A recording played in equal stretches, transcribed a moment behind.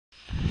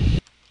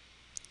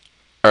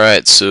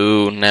Alright,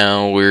 so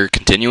now we're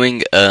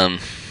continuing.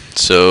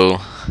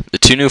 So the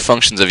two new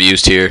functions I've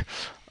used here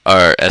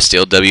are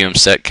SDL WM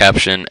set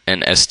caption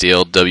and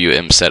SDL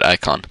WM set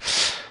icon.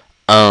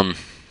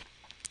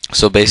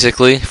 So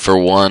basically,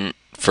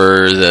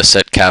 for the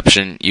set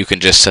caption, you can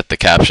just set the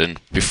caption.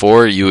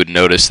 Before, you would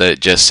notice that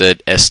it just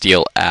said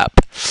SDL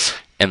app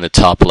in the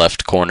top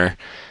left corner,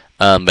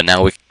 but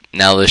now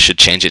this should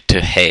change it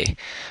to hey.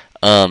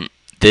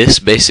 This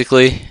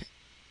basically,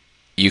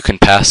 you can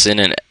pass in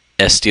an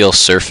SDL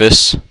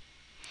surface,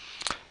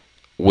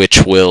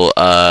 which will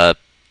act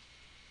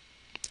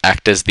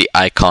as the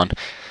icon.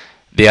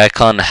 The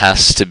icon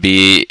has to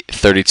be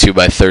 32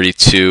 by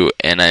 32,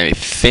 and I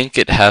think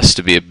it has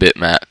to be a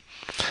bitmap.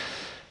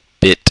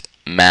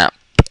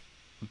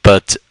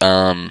 But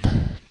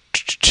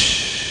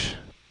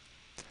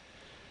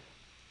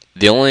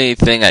the only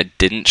thing I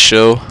didn't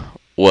show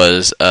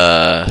was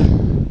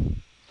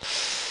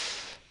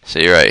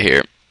see right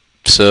here.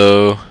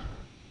 So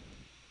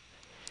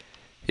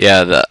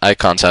yeah, the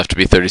icons have to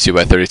be 32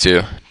 by 32.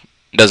 It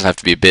doesn't have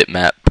to be a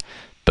bitmap.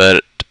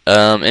 But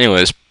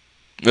anyways,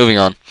 moving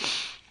on.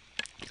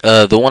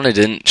 The one I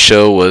didn't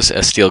show was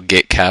SDL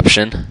get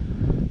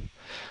caption.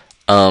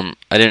 I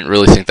didn't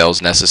really think that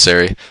was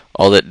necessary.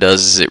 All that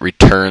does is it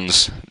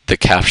returns the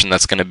caption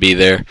that's going to be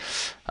there.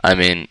 I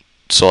mean,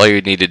 so all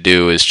you need to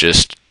do is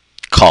just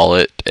call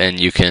it and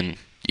you can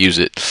use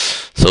it.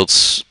 So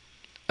it's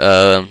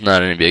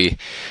not any biggie.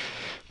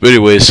 But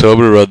anyways, so I'm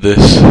going to run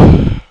this.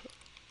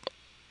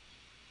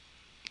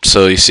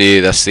 So you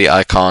see, that's the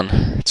icon.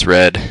 It's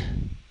red. It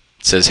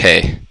says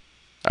hey.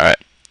 Alright.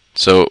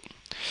 So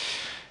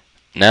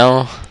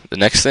now the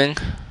next thing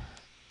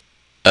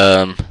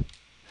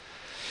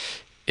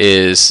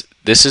is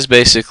this is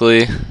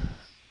basically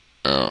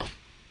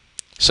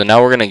so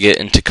now we're gonna get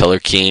into color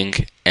keying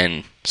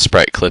and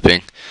sprite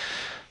clipping.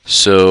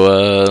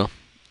 So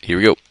here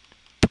we go.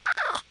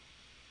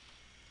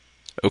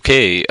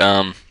 Okay,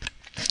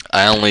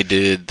 I only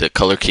did the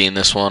color key in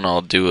this one.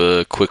 I'll do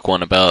a quick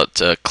one about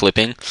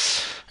clipping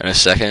in a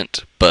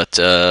second. But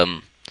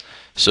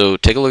so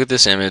take a look at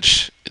this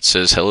image. It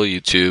says hello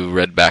YouTube,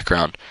 red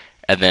background,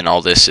 and then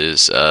all this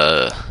is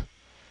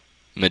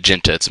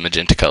magenta. It's a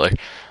magenta color.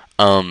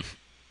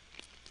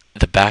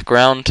 The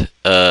background,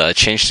 I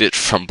changed it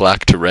from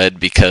black to red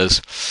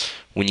because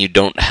when you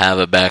don't have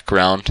a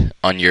background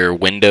on your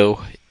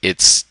window,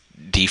 it's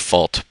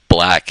default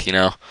black, you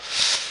know.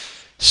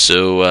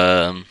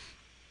 So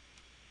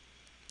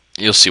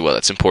you'll see why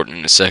that's important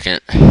in a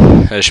second.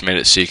 I just made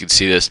it so you can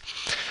see this.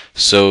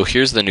 So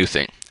here's the new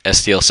thing,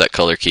 SDL set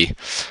color key.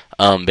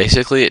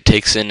 Basically it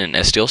takes in an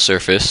SDL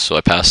surface, so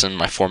I pass in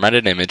my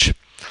formatted image,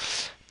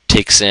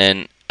 takes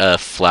in a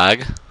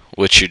flag,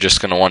 which you're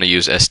just going to want to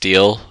use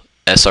SDL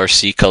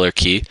SRC color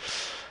key,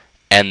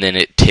 and then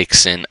it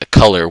takes in a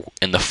color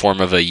in the form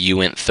of a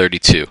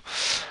uint32.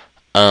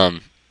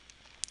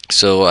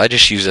 So I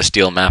just use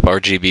SDL map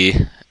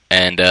RGB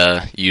and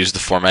use the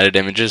formatted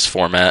images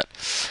format,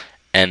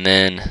 and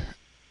then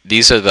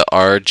these are the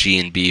R, G,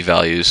 and B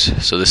values.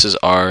 So this is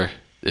R,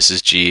 this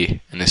is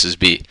G, and this is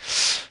B.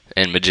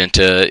 And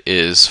magenta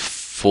is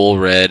full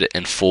red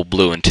and full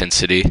blue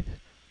intensity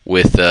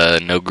with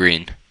no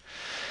green.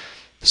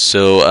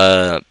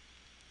 So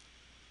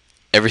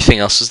everything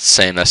else is the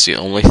same. That's the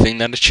only thing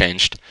that has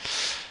changed.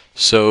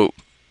 So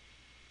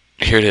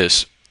here it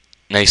is.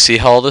 Now you see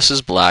how all this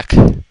is black,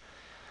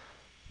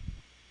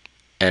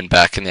 and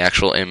back in the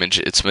actual image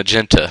it's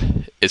magenta.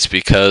 It's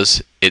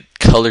because it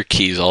color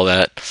keys all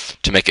that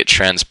to make it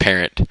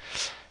transparent.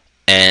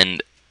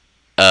 And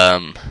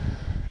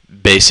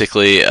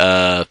basically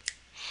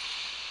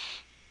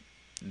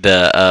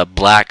the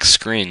black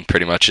screen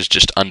pretty much is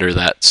just under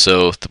that,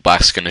 so the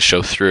black's going to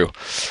show through.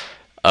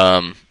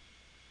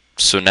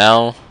 So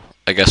now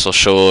I guess I'll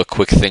show a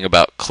quick thing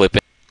about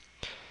clipping.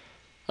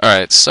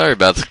 Alright, sorry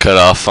about the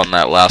cutoff on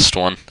that last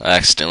one. I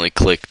accidentally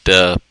clicked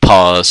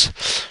pause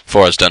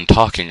before I was done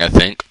talking, I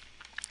think.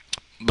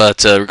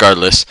 But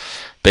regardless,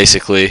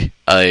 basically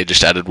I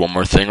just added one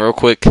more thing real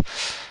quick.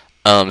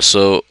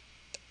 So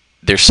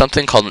there's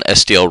something called an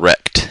SDL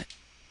rect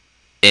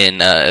in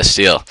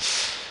SDL.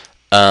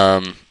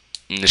 And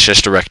it's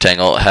just a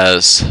rectangle. It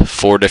has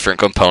 4 different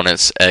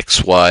components,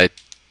 X, Y,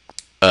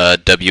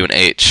 W, and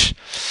H.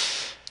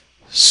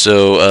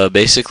 So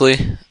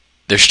basically,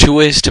 there's 2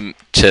 ways to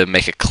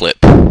make a clip,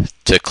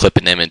 to clip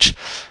an image.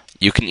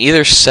 You can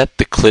either set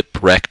the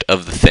clip rect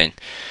of the thing.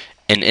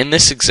 And in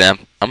this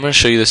example, I'm going to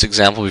show you this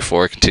example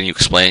before I continue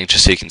explaining,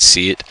 just so you can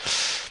see it.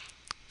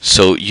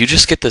 So you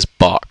just get this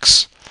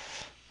box,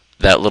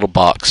 that little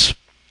box.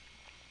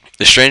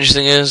 The strange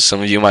thing is,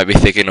 some of you might be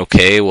thinking,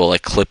 okay, well I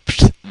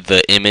clipped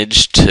the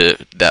image to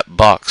that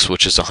box,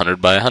 which is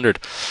 100 by 100.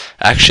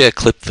 Actually, I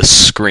clipped the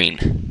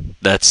screen.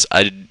 That's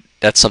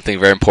something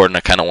very important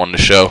I kind of wanted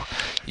to show.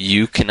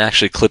 You can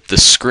actually clip the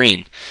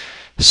screen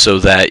so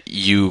that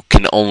you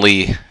can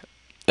only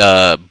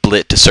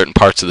blit to certain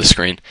parts of the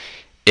screen.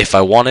 If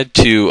I wanted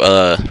to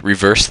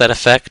reverse that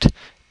effect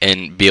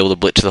and be able to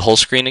blit to the whole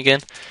screen again,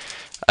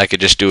 I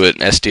could just do an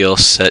SDL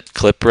set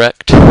clip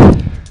rect,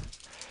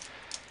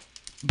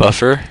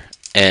 buffer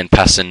and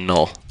pass in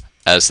null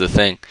as the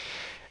thing,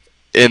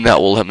 and that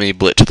will let me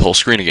blit to the whole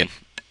screen again.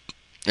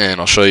 And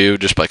I'll show you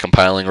just by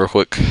compiling real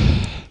quick.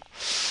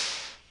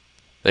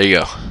 There you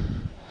go.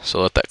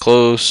 So let that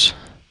close.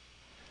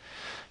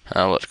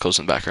 I'll let it close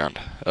in the background.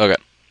 Okay.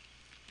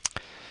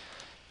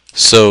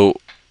 So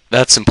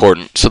that's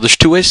important. So there's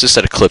two ways to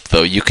set a clip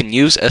though. You can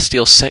use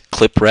SDL set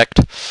clip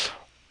rect,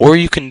 or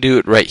you can do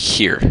it right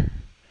here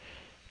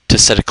to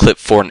set a clip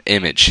for an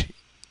image.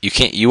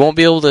 You won't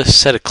be able to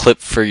set a clip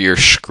for your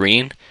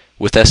screen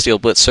with SDL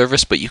Blitz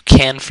service, but you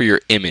can for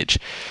your image.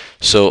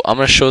 So I'm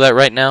going to show that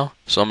right now.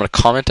 So I'm going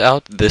to comment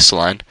out this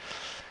line,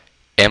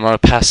 and I'm going to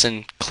pass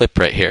in clip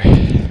right here.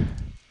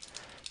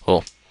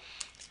 Well,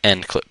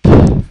 end clip.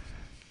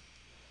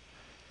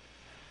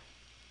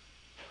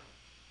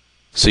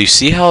 So you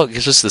see how it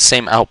gives us the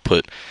same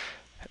output?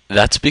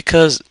 That's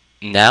because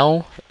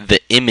now the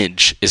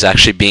image is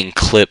actually being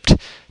clipped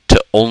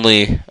to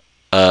only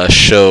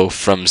show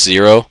from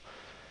 0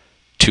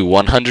 to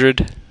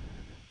 100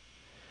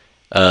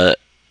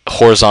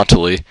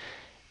 horizontally,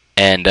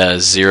 and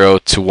 0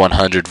 to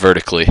 100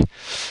 vertically.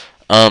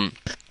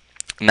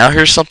 Now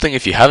here's something,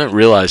 if you haven't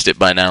realized it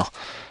by now,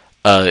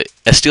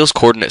 SDL's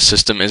coordinate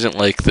system isn't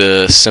like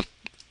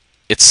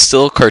it's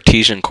still a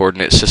Cartesian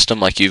coordinate system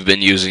like you've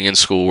been using in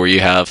school, where you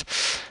have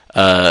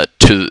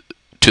to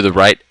the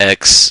right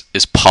x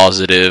is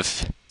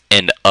positive,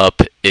 and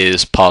up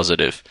is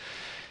positive,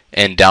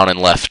 and down and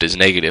left is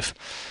negative.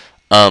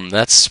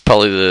 That's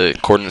probably the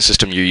coordinate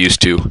system you're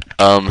used to.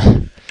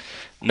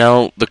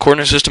 Now, the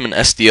coordinate system in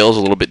SDL is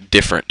a little bit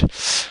different.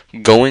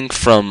 Going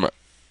from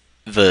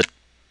the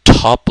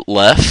top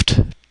left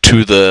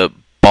to the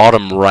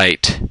bottom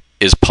right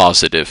is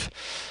positive.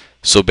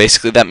 So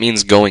basically that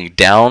means going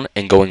down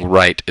and going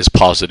right is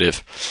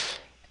positive,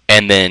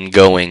 and then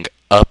going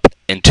up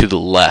and to the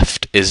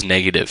left is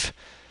negative.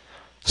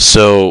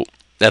 So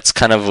that's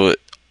kind of what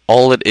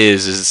all it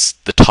is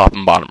the top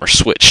and bottom are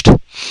switched.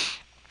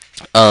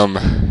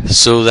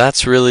 So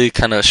that's really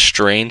kind of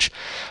strange.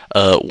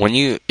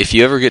 If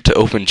you ever get to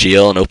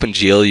OpenGL, in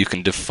OpenGL you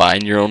can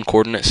define your own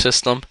coordinate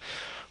system,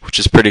 which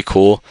is pretty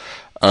cool.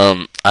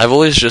 I've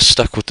always just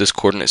stuck with this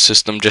coordinate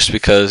system just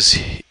because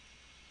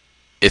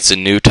it's a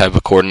new type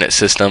of coordinate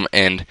system,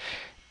 and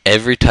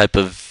every type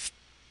of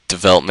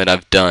development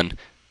I've done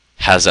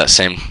has that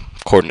same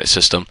coordinate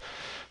system.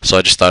 So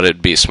I just thought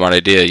it'd be a smart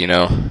idea,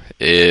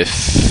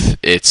 if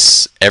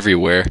it's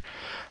everywhere,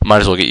 I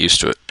might as well get used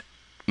to it.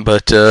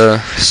 But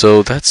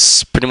so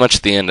that's pretty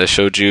much the end. I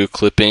showed you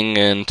clipping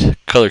and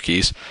color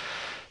keys.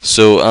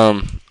 So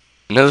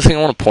another thing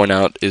I want to point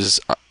out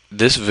is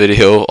this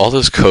video, all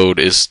this code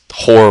is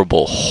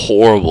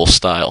horrible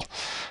style.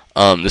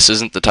 This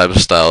isn't the type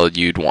of style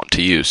you'd want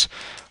to use.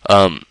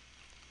 And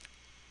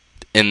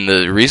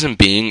the reason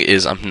being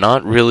is I'm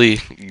not really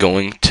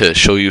going to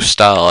show you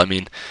style. I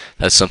mean,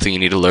 that's something you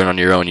need to learn on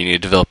your own. You need to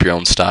develop your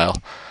own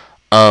style.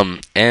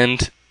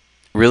 And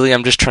really,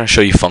 I'm just trying to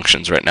show you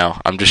functions right now.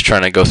 I'm just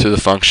trying to go through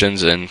the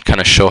functions and kind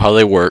of show how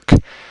they work.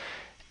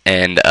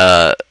 And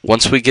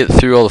once we get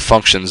through all the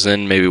functions,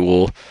 then maybe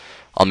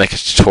I'll make a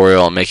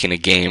tutorial on making a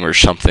game or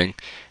something,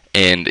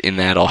 and in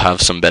that I'll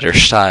have some better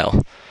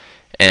style.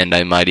 And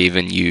I might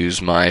even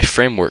use my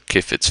framework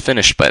if it's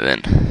finished by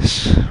then,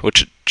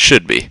 which it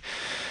should be.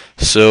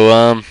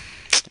 So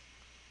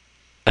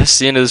that's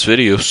the end of this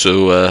video.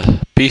 So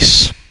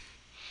peace.